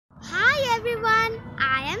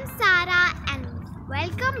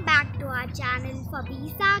Welcome back to our channel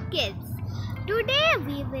Fabisah Kids. Today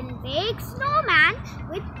we will make snowman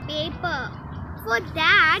with paper. For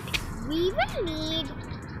that we will need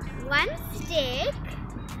one stick,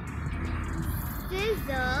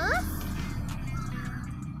 scissors,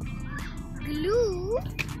 glue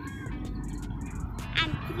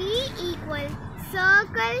and 3 equal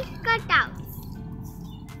circle cutouts.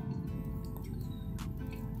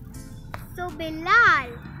 So Bilal,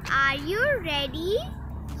 are you ready?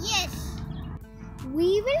 Yes.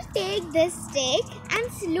 We will take this stick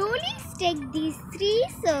and slowly stick these 3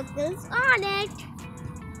 circles on it.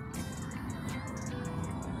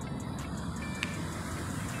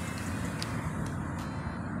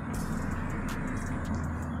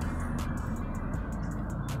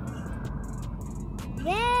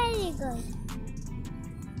 Very good.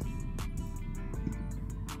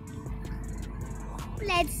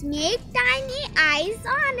 Let's make tiny eyes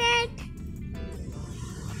on it.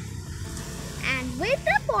 And with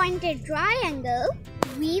the pointed triangle,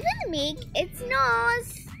 we will make its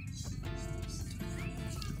nose.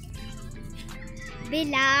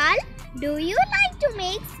 Bilal, do you like to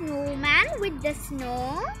make snowman with the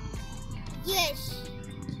snow? Yes.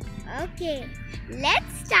 Okay,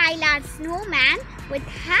 let's style our snowman with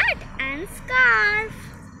hat and scarf.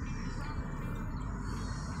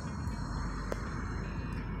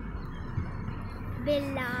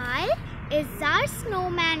 Bilal, is our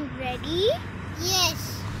snowman ready?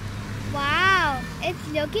 Yes. Wow, it's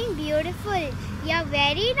looking beautiful. You're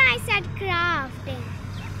very nice at crafting.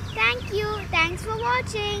 Thank you. Thanks for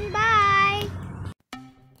watching. Bye.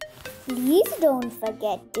 Please don't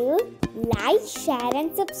forget to like, share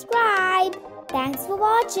and subscribe. Thanks for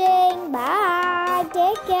watching. Bye.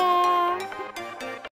 Take care.